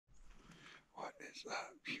guys,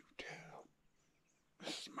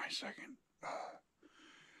 this is my second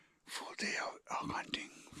full day of elk hunting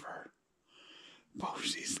for bow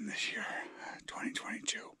season this year,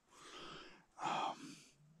 2022.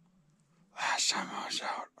 Last time I was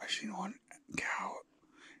out, I seen one cow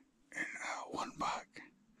and one buck.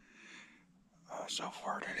 So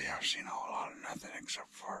far today, I've seen a whole lot of nothing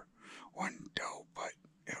except for one doe, but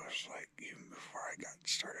it was like even before I got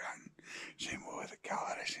started hunting. Same with a cow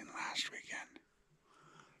that I seen last weekend.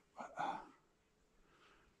 But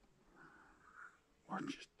we're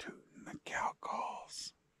just tooting the cow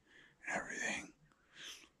calls and everything,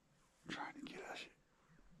 trying to get us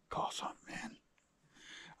call something in.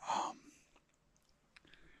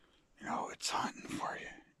 You know, it's hunting for you.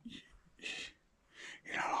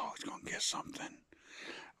 You're not always gonna get something,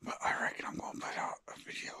 but I reckon I'm gonna put out a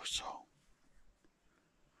video so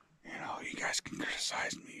you know you guys can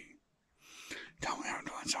criticize me, tell me I'm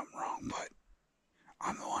doing something wrong, but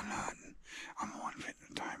I'm the one hunting, I'm the one putting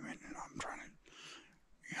the time in, and I'm trying to,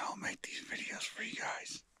 make these videos for you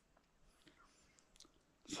guys.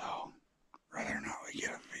 So, whether or not we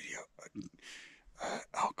get a video,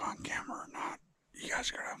 elk on camera or not, you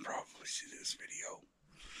guys are gonna probably see this video.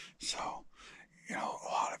 So, a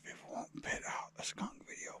lot of people won't pit out a skunk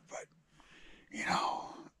video, but,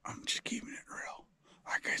 I'm just keeping it real.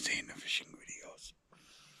 Like I say in the fishing videos.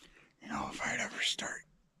 If I'd ever start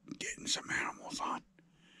getting some animals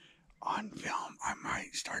on film, I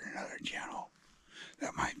might start another channel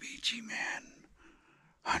that might be G-Man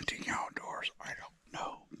Hunting Outdoors. I don't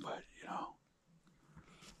know, but,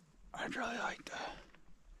 I'd really like to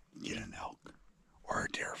get an elk. Or a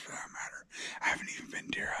deer for that matter. I haven't even been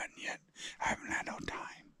deer hunting yet. I haven't had no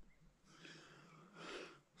time.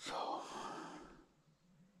 So,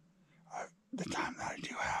 the time that I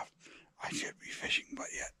do have, I should be fishing, but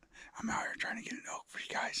yet I'm out here trying to get an elk for you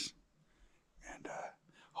guys. And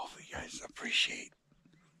hopefully you guys appreciate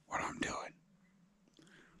what I'm doing.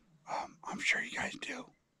 I'm sure you guys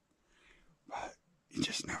do, but you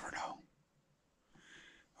just never know.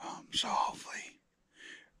 So hopefully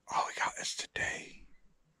all we got is today.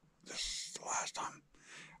 This is the last time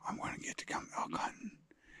I'm going to get to come elk hunting,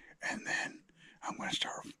 and then I'm going to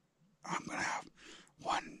have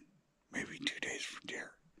 1, maybe 2 days for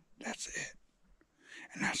deer. That's it.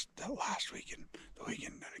 And that's the last weekend, the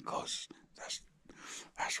weekend that it closes.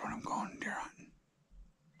 That's when I'm going deer hunting.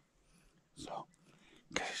 So,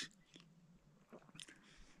 because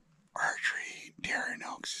archery, deer, and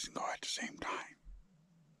elk season go at the same time.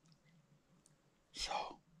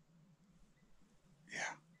 So,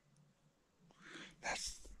 yeah.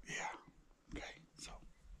 Okay, so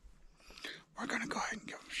we're gonna go ahead and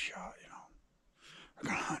give it a shot, We're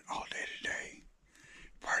gonna hunt all day today,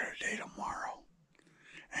 part of the day tomorrow,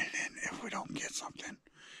 and then if we don't get something,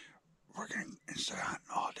 we're gonna, instead of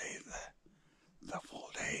hunting all day, the full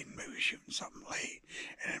day, and maybe shooting something late,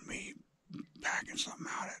 and then me packing something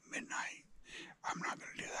out at midnight. I'm not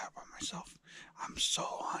gonna do that by myself. I'm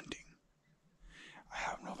solo hunting. I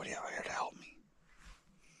have nobody out here to help me.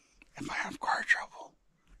 If I have car trouble,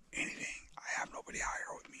 anything, I have nobody out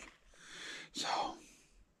here with me. So,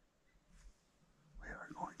 we are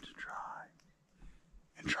going to try,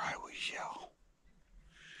 and try we shall.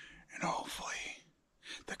 And hopefully,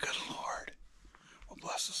 the good Lord will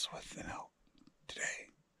bless us with an elk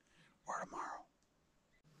today or tomorrow.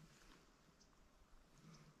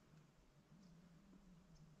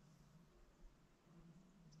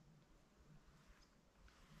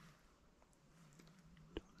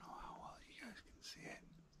 Don't know how well you guys can see it,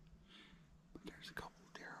 but there's a couple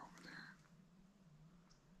deer over there.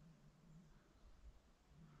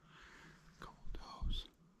 A couple does.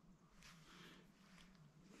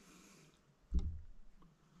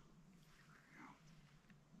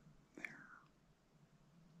 There.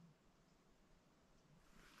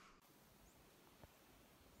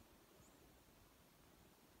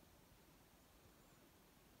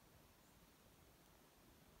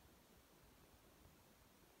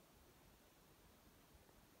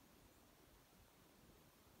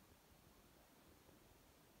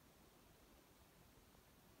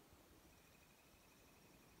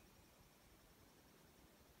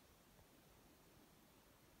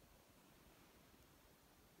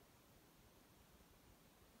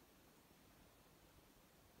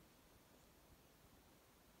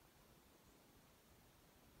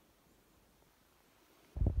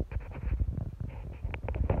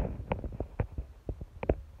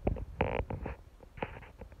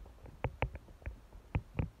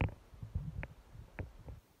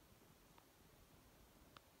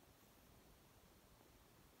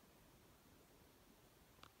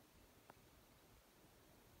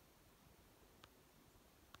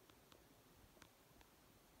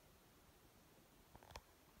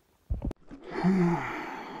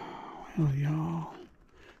 Well, y'all,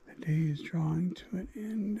 the day is drawing to an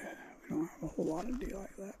end. We don't have a whole lot of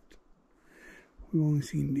daylight left. We've only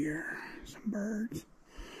seen deer, some birds,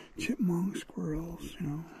 chipmunks, squirrels, you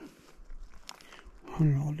know.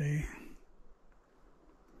 Hunted all day.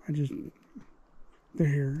 They're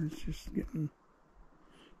here. It's just getting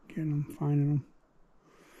them, finding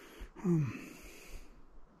them.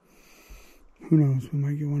 Who knows? We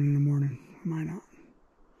might get one in the morning. We might not.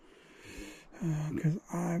 Because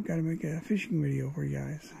I've got to make a fishing video for you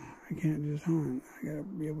guys. I can't just hunt. I got to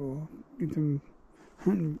be able to get them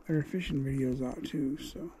hunting or fishing videos out too.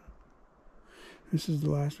 So this is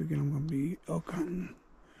the last weekend I'm going to be elk hunting.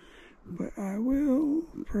 But I will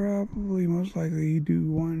probably most likely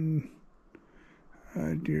do one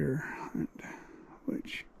deer hunt,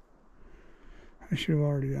 which I should have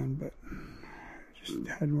already done, but it just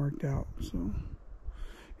hadn't worked out. So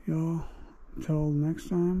y'all, until next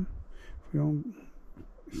time, if we don't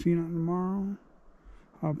see nothing tomorrow,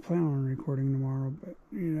 I'll plan on recording tomorrow, but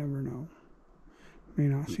you never know. May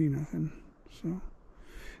not see nothing. So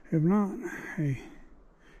if not, hey,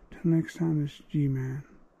 till next time, this is G-Man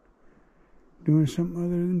doing something other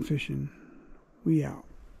than fishing. We out.